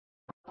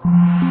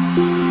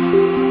The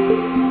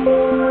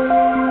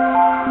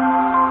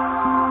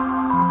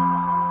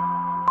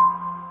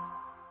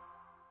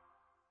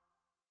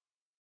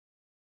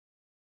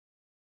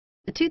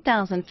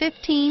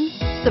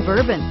 2015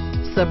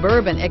 Suburban.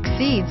 Suburban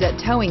exceeds at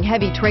towing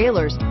heavy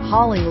trailers,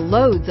 hauling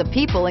loads of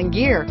people and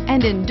gear,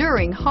 and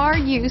enduring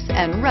hard use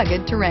and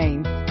rugged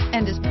terrain,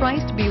 and is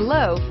priced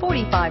below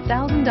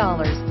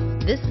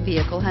 $45,000. This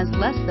vehicle has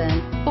less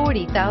than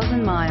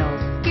 40,000 miles.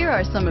 Here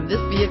are some of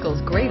this vehicle's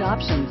great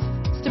options: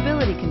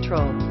 stability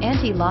control,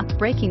 anti-lock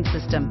braking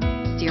system,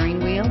 steering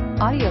wheel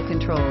audio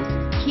controls,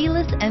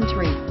 keyless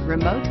entry,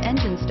 remote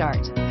engine start,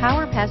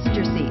 power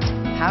passenger seat,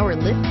 power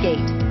lift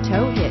gate,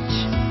 tow hitch,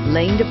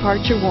 lane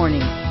departure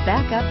warning,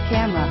 backup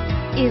camera.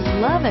 Is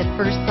love at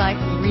first sight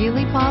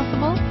really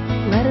possible?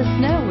 Let us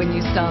know when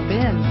you stop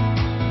in.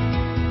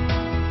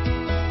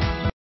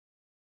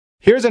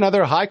 Here's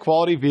another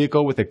high-quality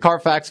vehicle with a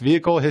Carfax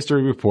Vehicle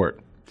History Report.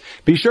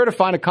 Be sure to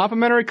find a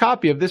complimentary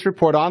copy of this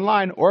report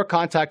online or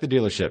contact the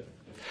dealership.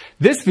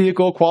 This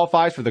vehicle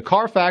qualifies for the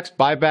Carfax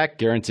Buyback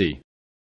Guarantee.